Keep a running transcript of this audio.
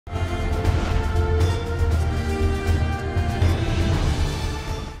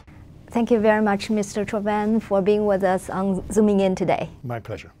Thank you very much, Mr. Trevan, for being with us on Zooming In today. My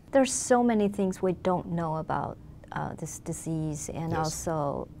pleasure. There's so many things we don't know about this disease, and Yes.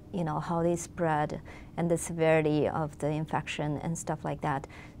 also, how they spread and the severity of the infection and stuff like that.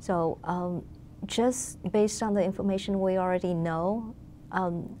 So just based on the information we already know,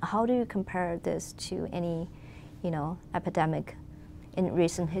 how do you compare this to any, epidemic in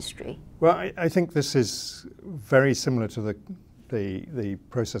recent history? Well, I think this is very similar to the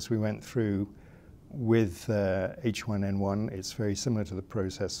process we went through with H1N1. It's very similar to the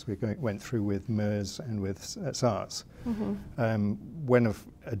process we went through with MERS and with SARS. Mm-hmm. When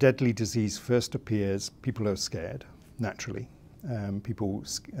a deadly disease first appears, people are scared, naturally. People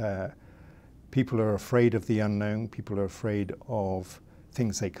are afraid of the unknown. People are afraid of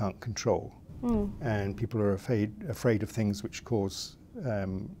things they can't control. Mm. And people are afraid of things which cause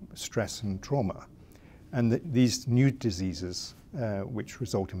stress and trauma. And these new diseases, which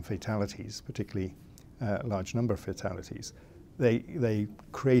result in fatalities, particularly a large number of fatalities, they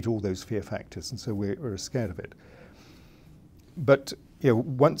create all those fear factors, and so we're scared of it. But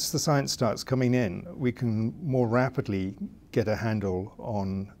once the science starts coming in, we can more rapidly get a handle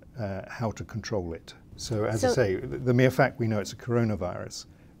on how to control it. So as I say, the mere fact we know it's a coronavirus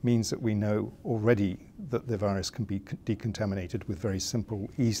means that we know already that the virus can be decontaminated with very simple,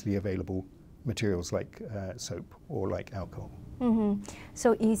 easily available materials like soap or like alcohol. Mm-hmm.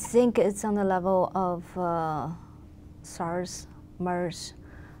 So you think it's on the level of SARS, MERS,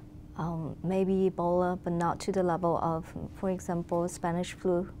 maybe Ebola, but not to the level of, for example, Spanish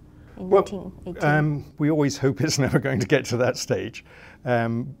flu in 1918? We always hope it's never going to get to that stage.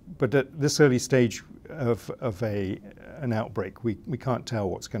 But at this early stage of an outbreak, we can't tell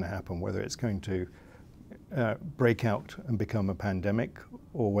what's going to happen, whether it's going to break out and become a pandemic,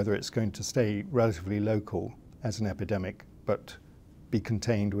 or whether it's going to stay relatively local as an epidemic, but be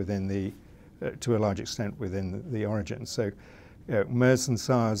contained within to a large extent within the origin. So MERS and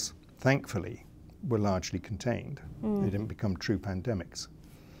SARS, thankfully, were largely contained. They didn't become true pandemics.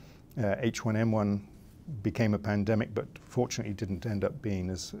 H1N1 became a pandemic, but fortunately didn't end up being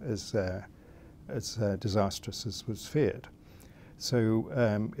as disastrous as was feared. So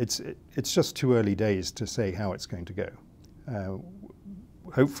it's just too early days to say how it's going to go.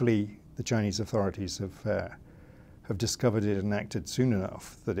 Hopefully, the Chinese authorities have discovered it and acted soon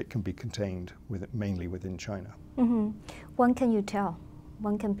enough that it can be contained mainly within China. Mm-hmm. When can you tell?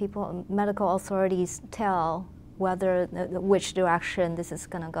 When can medical authorities tell whether which direction this is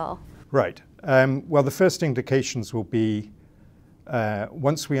going to go? Right. Well, the first indications will be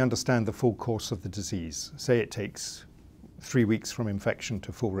once we understand the full course of the disease. Say it takes 3 weeks from infection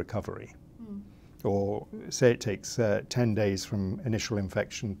to full recovery. Or say it takes 10 days from initial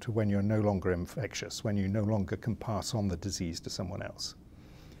infection to when you're no longer infectious, when you no longer can pass on the disease to someone else.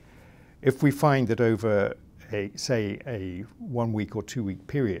 If we find that over, say, a 1 week or 2 week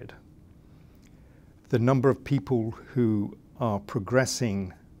period, the number of people who are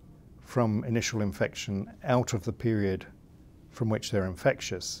progressing from initial infection out of the period from which they're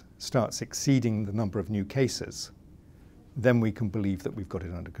infectious starts exceeding the number of new cases, then we can believe that we've got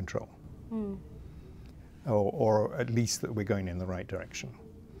it under control. Or at least that we're going in the right direction.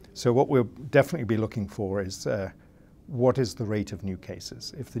 So what we'll definitely be looking for is what is the rate of new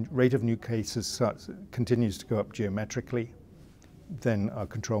cases. If the rate of new cases continues to go up geometrically, then our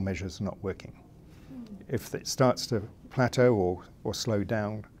control measures are not working. If it starts to plateau or slow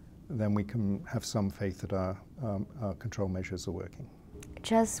down, then we can have some faith that our control measures are working.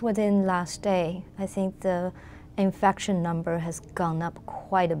 Just within last day, I think the infection number has gone up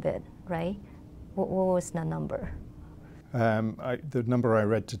quite a bit, right? What was the number? The number I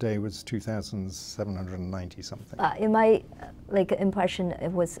read today was 2,790 something. In my impression,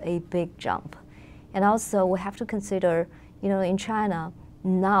 it was a big jump. And also we have to consider, in China,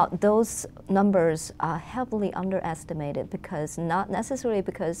 now those numbers are heavily underestimated, because not necessarily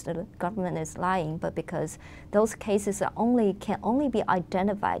because the government is lying, but because those cases can only be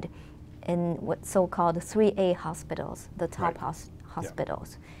identified in what so-called 3A hospitals, the top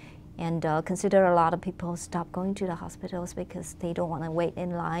hospitals. Yeah. And consider a lot of people stop going to the hospitals because they don't want to wait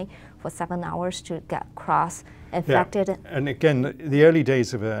in line for 7 hours to get cross-infected. Yeah. And again, the early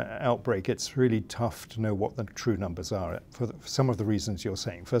days of an outbreak, it's really tough to know what the true numbers are for some of the reasons you're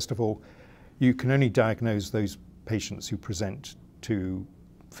saying. First of all, you can only diagnose those patients who present to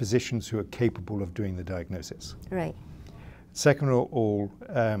physicians who are capable of doing the diagnosis. Right. Second of all,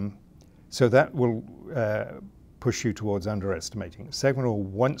 so that will push you towards underestimating. Second of all,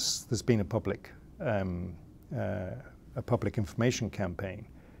 once there's been a public information campaign,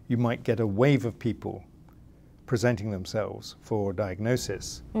 you might get a wave of people presenting themselves for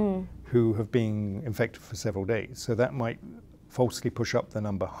diagnosis who have been infected for several days. So that might falsely push up the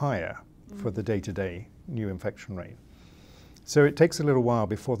number higher for the day-to-day new infection rate. So it takes a little while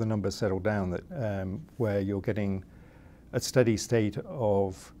before the numbers settle down, that where you're getting a steady state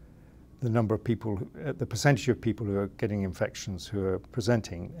of the number of people, the percentage of people who are getting infections who are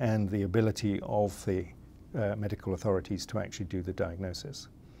presenting, and the ability of the medical authorities to actually do the diagnosis.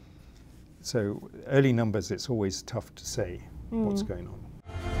 So early numbers, it's always tough to say what's going on.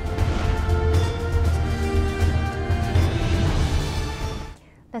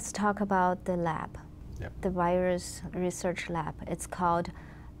 Let's talk about the lab, the virus research lab. It's called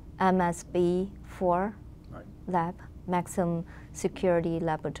MSB4 lab, Maximum Security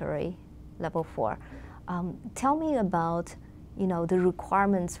Laboratory, Level 4. Tell me about, the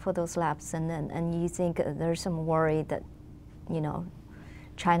requirements for those labs, and you think there's some worry that,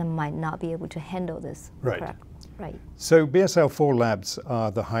 China might not be able to handle this. Right. Correct? Right. So BSL-4 labs are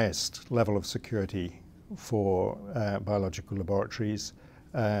the highest level of security for biological laboratories.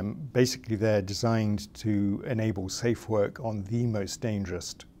 Basically, they're designed to enable safe work on the most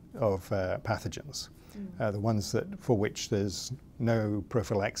dangerous of pathogens, the ones for which there's no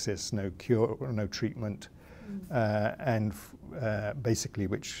prophylaxis, no cure, or no treatment, and basically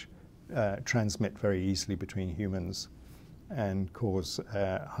which transmit very easily between humans and cause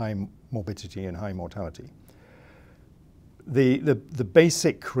high morbidity and high mortality. The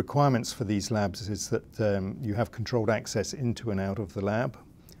basic requirements for these labs is that you have controlled access into and out of the lab,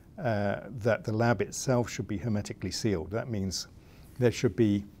 that the lab itself should be hermetically sealed. That means there should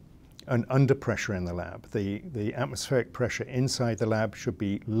be an underpressure in the lab. The atmospheric pressure inside the lab should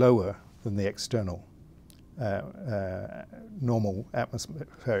be lower than the external normal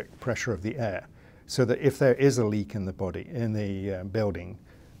atmospheric pressure of the air, so that if there is a leak in the building,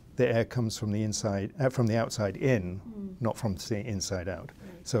 the air comes from the outside in, not from the inside out.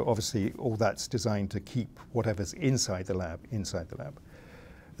 So obviously all that's designed to keep whatever's inside the lab.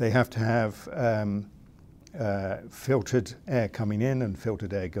 They have to have filtered air coming in and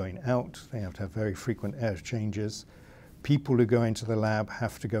filtered air going out. They have to have very frequent air changes. People who go into the lab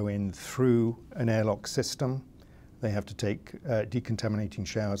have to go in through an airlock system. They have to take decontaminating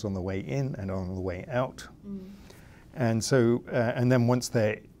showers on the way in and on the way out. And so, and then once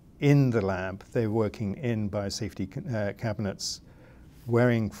they're in the lab, they're working in biosafety cabinets,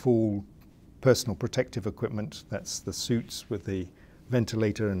 wearing full personal protective equipment. That's the suits with the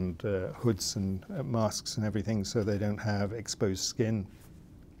ventilator and hoods and masks and everything, so they don't have exposed skin.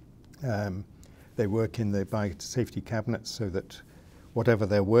 They work in the biosafety cabinets so that whatever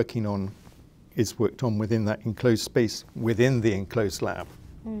they're working on is worked on within that enclosed space, within the enclosed lab.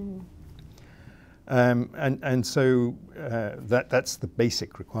 And so that's the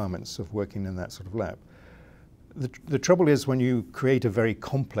basic requirements of working in that sort of lab. The trouble is when you create a very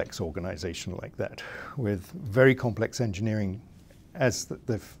complex organization like that, with very complex engineering as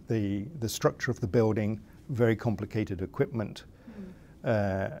the structure of the building, very complicated equipment,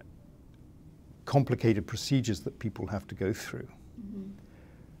 complicated procedures that people have to go through.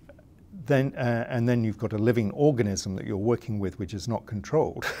 Then and then you've got a living organism that you're working with, which is not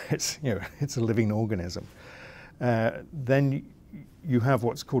controlled. It's a living organism. Then you have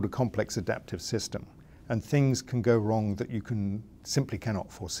what's called a complex adaptive system, and things can go wrong that you simply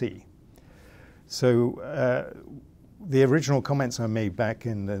cannot foresee. So the original comments I made back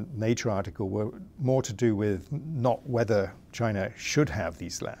in the Nature article were more to do with not whether China should have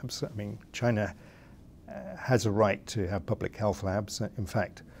these labs. I mean, China has a right to have public health labs. In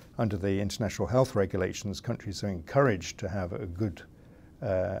fact, under the international health regulations, countries are encouraged to have a good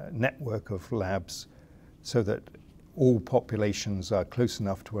network of labs so that all populations are close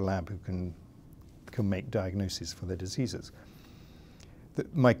enough to a lab who can make diagnoses for their diseases.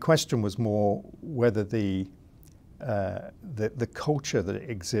 My question was more whether the culture that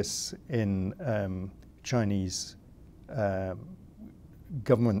exists in Chinese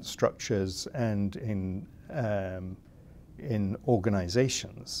government structures and in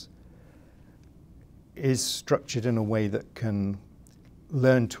organizations is structured in a way that can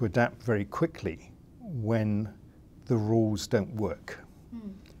learn to adapt very quickly when the rules don't work.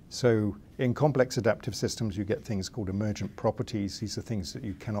 So in complex adaptive systems, you get things called emergent properties. These are things that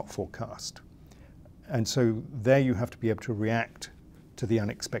you cannot forecast. And so there you have to be able to react to the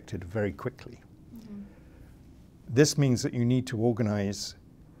unexpected very quickly. This means that you need to organize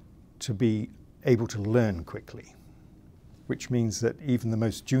to be able to learn quickly, which means that even the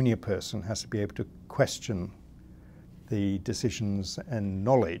most junior person has to be able to question the decisions and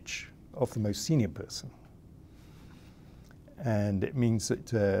knowledge of the most senior person. And it means that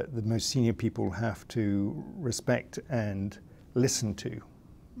the most senior people have to respect and listen to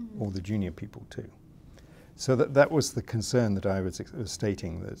all the junior people too. So that was the concern that I was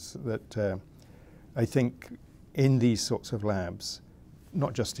stating, that I think in these sorts of labs,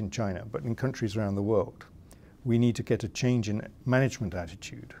 not just in China, but in countries around the world, we need to get a change in management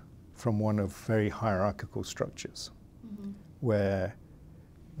attitude from one of very hierarchical structures, where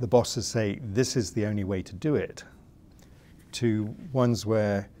the bosses say, this is the only way to do it, to ones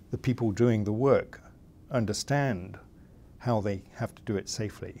where the people doing the work understand how they have to do it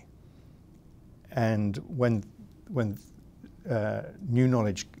safely. And when new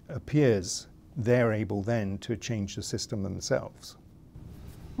knowledge appears, they're able then to change the system themselves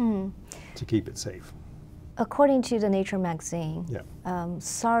to keep it safe. According to the Nature magazine, Yeah.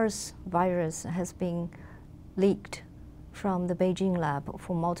 SARS virus has been leaked from the Beijing lab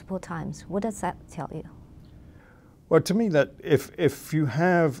for multiple times. What does that tell you? Well, to me, that if you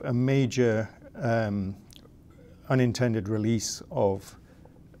have a major unintended release of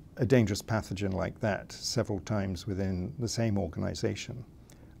a dangerous pathogen like that several times within the same organization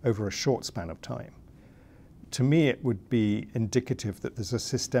over a short span of time, to me it would be indicative that there's a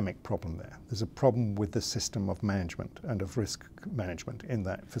systemic problem there. There's a problem with the system of management and of risk management in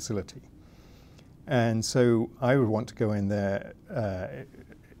that facility. And so I would want to go in there,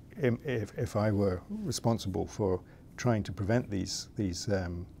 if I were responsible for trying to prevent these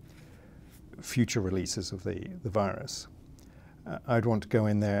future releases of the virus. I'd want to go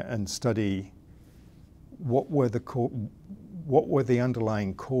in there and study what were the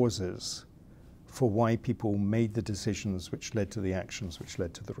underlying causes for why people made the decisions which led to the actions which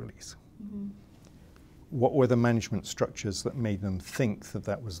led to the release. What were the management structures that made them think that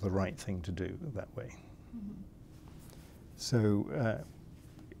that was the right thing to do that way? So,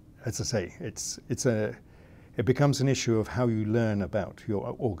 as I say, it becomes an issue of how you learn about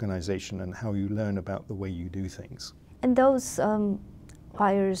your organization and how you learn about the way you do things. And those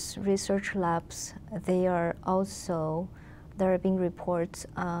virus research labs, there have been reports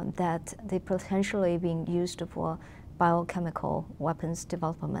that they potentially being used for biochemical weapons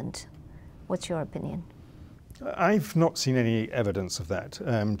development. What's your opinion? I've not seen any evidence of that.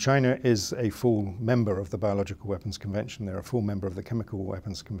 China is a full member of the Biological Weapons Convention. They're a full member of the Chemical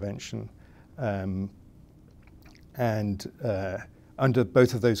Weapons Convention. And under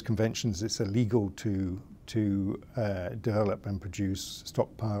both of those conventions, it's illegal to develop and produce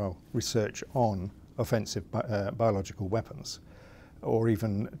stockpile research on offensive biological weapons, or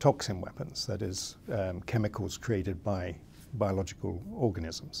even toxin weapons, that is, chemicals created by biological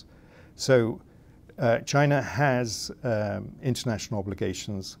organisms. So China has international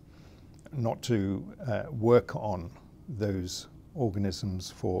obligations not to work on those organisms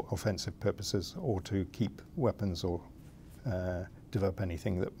for offensive purposes, or to keep weapons, or develop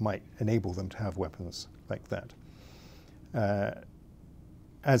anything that might enable them to have weapons like that.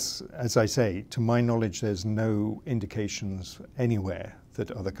 As I say, to my knowledge, there's no indications anywhere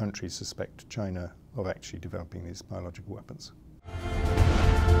that other countries suspect China of actually developing these biological weapons.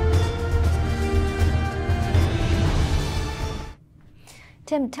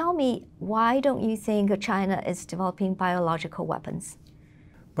 Tim, tell me, why don't you think China is developing biological weapons?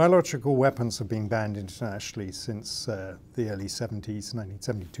 Biological weapons have been banned internationally since the early 70s.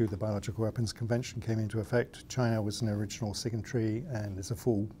 1972, the Biological Weapons Convention came into effect. China was an original signatory and is a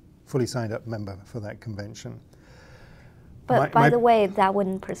fully signed up member for that convention. But by the way, that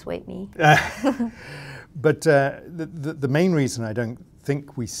wouldn't persuade me. But the main reason I don't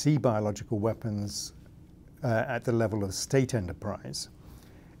think we see biological weapons at the level of state enterprise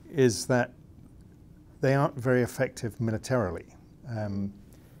is that they aren't very effective militarily.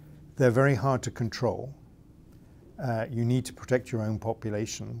 They're very hard to control. You need to protect your own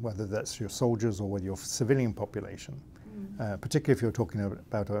population, whether that's your soldiers or with your civilian population, particularly if you're talking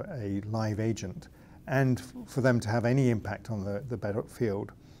about a live agent. And for them to have any impact on the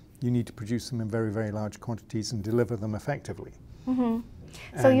battlefield, you need to produce them in very, very large quantities and deliver them effectively.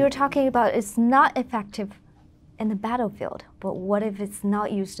 So you're talking about it's not effective in the battlefield, but what if it's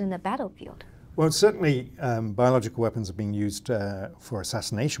not used in the battlefield? Well, certainly biological weapons are being used for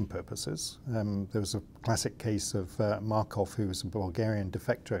assassination purposes. There was a classic case of Markov, who was a Bulgarian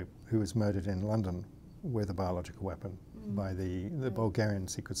defector who was murdered in London with a biological weapon by the Bulgarian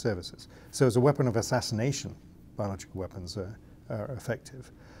secret services. So as a weapon of assassination, biological weapons are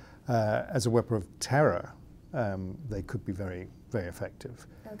effective. As a weapon of terror, they could be very, very effective.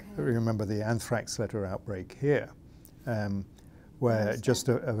 Okay. Remember the anthrax letter outbreak here, where just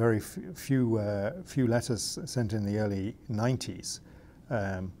a very few letters sent in the early 90s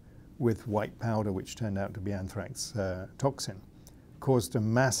with white powder, which turned out to be anthrax toxin, caused a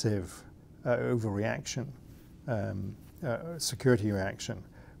massive overreaction, security reaction,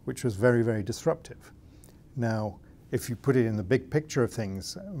 which was very, very disruptive. Now, if you put it in the big picture of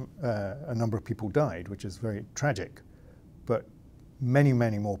things, a number of people died, which is very tragic, but many,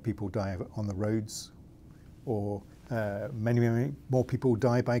 many more people die on the roads, or many, many more people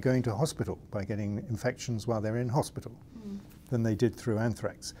die by going to hospital, by getting infections while they're in hospital, than they did through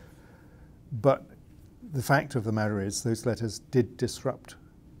anthrax. But the fact of the matter is those letters did disrupt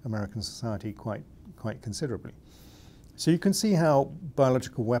American society quite considerably. So you can see how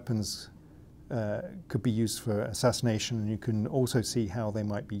biological weapons could be used for assassination, and you can also see how they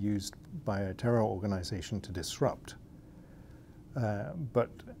might be used by a terror organization to disrupt. But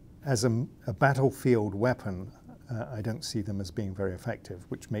as a battlefield weapon, I don't see them as being very effective,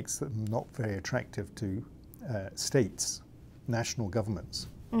 which makes them not very attractive to states, national governments,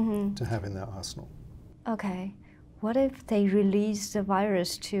 to have in their arsenal. Okay. What if they release the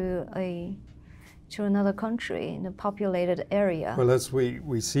virus to another country in a populated area? Well, as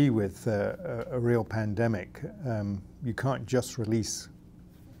we see with a real pandemic, you can't just release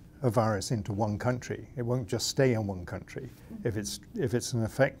a virus into one country. It won't just stay in one country. If it's an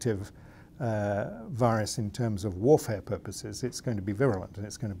effective virus in terms of warfare purposes, it's going to be virulent and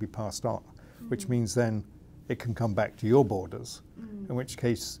it's going to be passed on, which means then it can come back to your borders, in which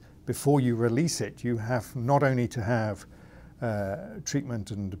case, before you release it, you have not only to have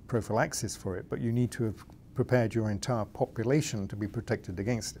treatment and prophylaxis for it, but you need to have prepared your entire population to be protected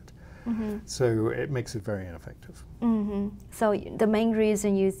against it. So it makes it very ineffective. So the main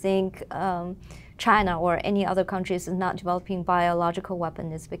reason you think China or any other countries is not developing biological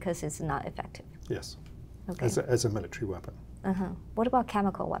weapon is because it's not effective? Yes, okay. As a military weapon. What about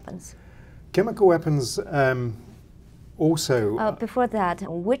chemical weapons? Chemical weapons also... before that,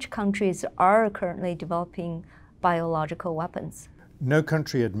 which countries are currently developing biological weapons? No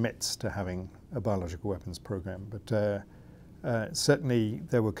country admits to having a biological weapons program, but certainly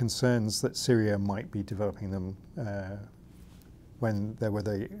there were concerns that Syria might be developing them when there were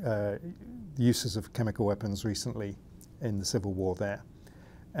the uses of chemical weapons recently in the civil war there.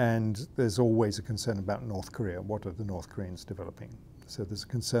 And there's always a concern about North Korea. What are the North Koreans developing? So there's a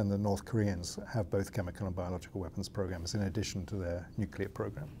concern that North Koreans have both chemical and biological weapons programs in addition to their nuclear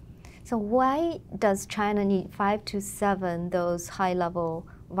program. So why does China need 5 to 7 those high-level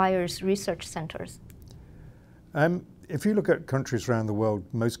virus research centers? If you look at countries around the world,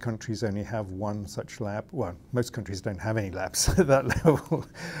 most countries only have one such lab. Well, most countries don't have any labs at that level.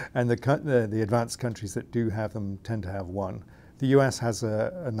 And the advanced countries that do have them tend to have one. The US has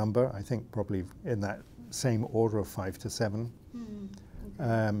a number, I think probably in that same order of 5 to 7.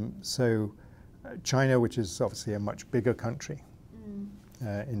 So China, which is obviously a much bigger country,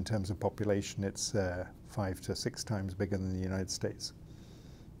 in terms of population, it's 5 to 6 times bigger than the United States.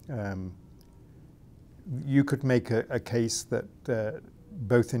 You could make a case that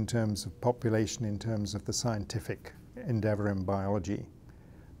both in terms of population, in terms of the scientific endeavor in biology,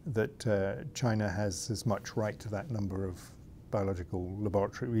 that China has as much right to that number of biological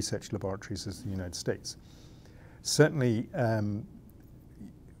research laboratories as the United States. Certainly,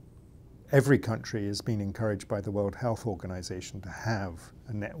 every country has been encouraged by the World Health Organization to have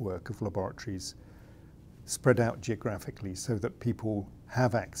a network of laboratories spread out geographically so that people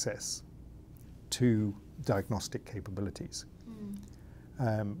have access to diagnostic capabilities.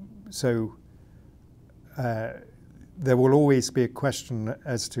 So there will always be a question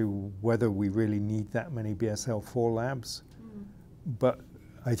as to whether we really need that many BSL-4 labs, but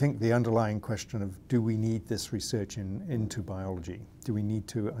I think the underlying question of do we need this research into biology? Do we need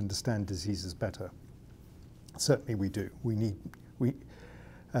to understand diseases better? Certainly we do.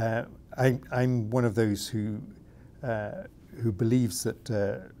 I'm one of those who believes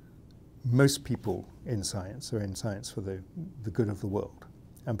that most people in science are in science for the good of the world,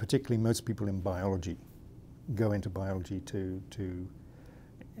 and particularly most people in biology go into biology to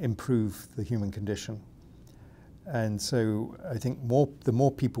improve the human condition. And so I think the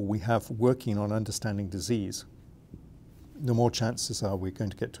more people we have working on understanding disease, the more chances are we're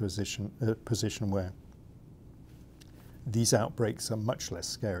going to get to a position where these outbreaks are much less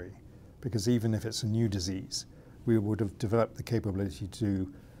scary, because even if it's a new disease, we would have developed the capability to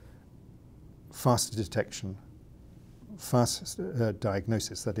do faster detection, faster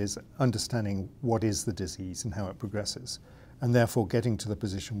diagnosis, that is, understanding what is the disease and how it progresses, and therefore getting to the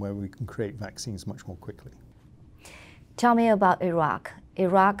position where we can create vaccines much more quickly. Tell me about Iraq.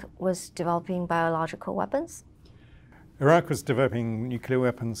 Iraq was developing biological weapons? Iraq was developing nuclear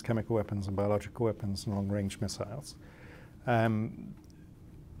weapons, chemical weapons, and biological weapons and long-range missiles.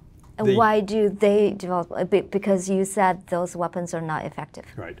 And why do they develop? Because you said those weapons are not effective.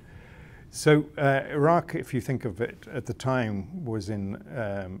 Right. So Iraq, if you think of it at the time, was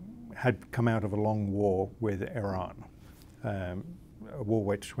had come out of a long war with Iran, a war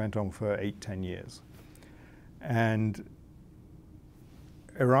which went on for 8-10 years. And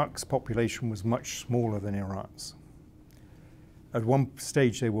Iraq's population was much smaller than Iran's. At one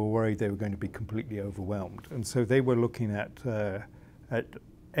stage, they were worried they were going to be completely overwhelmed. And so they were looking at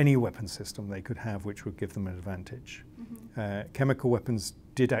any weapon system they could have which would give them an advantage. Chemical weapons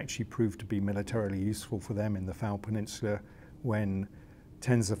did actually prove to be militarily useful for them in the Fao Peninsula when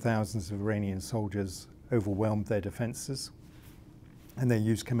tens of thousands of Iranian soldiers overwhelmed their defenses, and they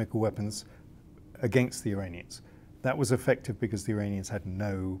used chemical weapons against the Iranians. That was effective because the Iranians had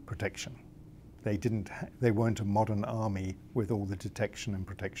no protection. They weren't a modern army with all the detection and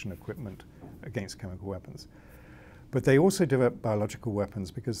protection equipment against chemical weapons. But they also developed biological weapons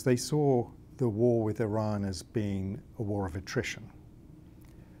because they saw the war with Iran as being a war of attrition.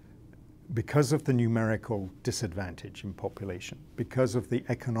 Because of the numerical disadvantage in population, because of the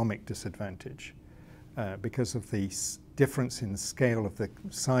economic disadvantage, because of the difference in scale of the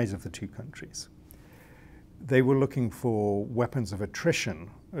size of the two countries, they were looking for weapons of attrition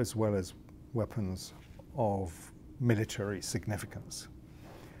as well as weapons of military significance.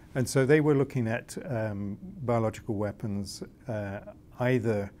 And so they were looking at biological weapons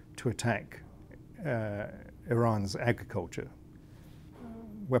either to attack Iran's agriculture,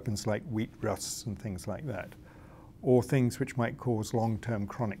 weapons like wheat rusts and things like that, or things which might cause long-term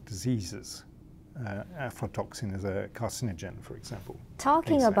chronic diseases. Aflatoxin is a carcinogen, for example.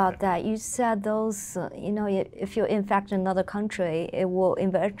 Talking about that, you said those, if you infect another country, it will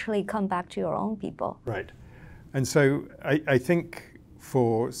eventually come back to your own people. Right. And so I think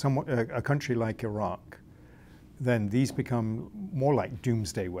for a country like Iraq, then these become more like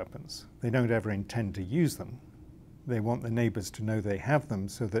doomsday weapons. They don't ever intend to use them. They want the neighbors to know they have them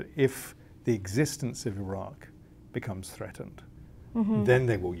so that if the existence of Iraq becomes threatened, then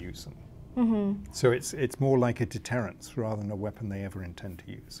they will use them. So it's more like a deterrence rather than a weapon they ever intend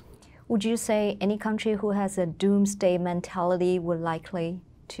to use. Would you say any country who has a doomsday mentality would likely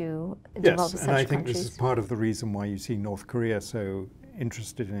to develop such countries? Yes, and I think this is part of the reason why you see North Korea so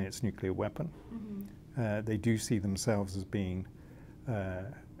interested in its nuclear weapon. They do see themselves as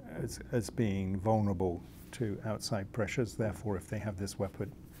being vulnerable to outside pressures. Therefore, if they have this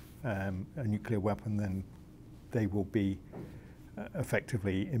weapon, a nuclear weapon, then they will be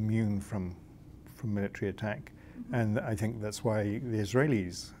effectively immune from military attack. And I think that's why the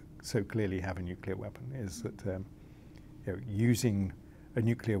Israelis so clearly have a nuclear weapon, is that using a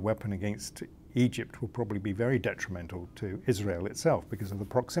nuclear weapon against Egypt will probably be very detrimental to Israel itself because of the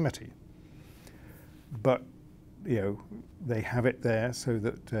proximity. But they have it there so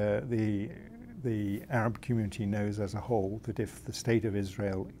that the Arab community knows as a whole that if the state of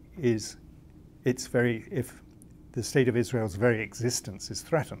Israel if the state of Israel's very existence is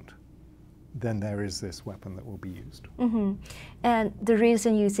threatened, then there is this weapon that will be used. And the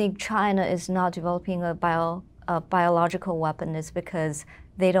reason you think China is not developing a biological weapon is because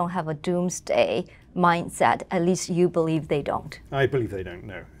they don't have a doomsday mindset. At least you believe they don't. I believe they don't,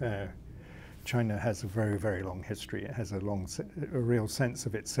 no. China has a very, very long history. It has a real sense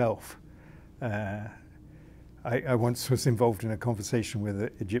of itself. I once was involved in a conversation with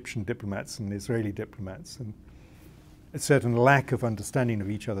Egyptian diplomats and Israeli diplomats, and a certain lack of understanding of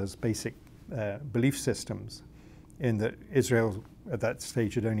each other's basic belief systems, in that Israel at that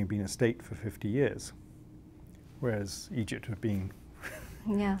stage had only been a state for 50 years, whereas Egypt had been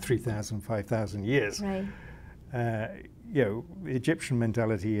 3,000, 5,000 years. Right. The Egyptian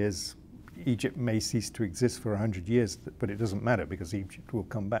mentality is Egypt may cease to exist for 100 years, but it doesn't matter because Egypt will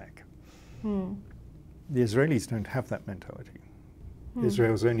come back. The Israelis don't have that mentality.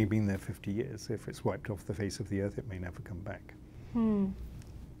 Israel's only been there 50 years. If it's wiped off the face of the earth, it may never come back.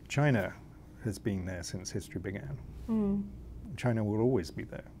 China has been there since history began. China will always be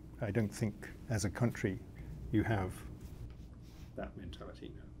there. I don't think as a country you have that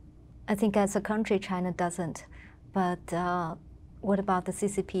mentality now. I think as a country, China doesn't. But what about the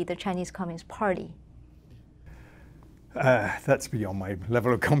CCP, the Chinese Communist Party? That's beyond my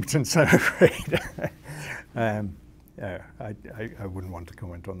level of competence, I'm afraid. I wouldn't want to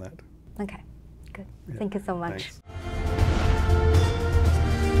comment on that. Okay, good. Yeah. Thank you so much. Thanks.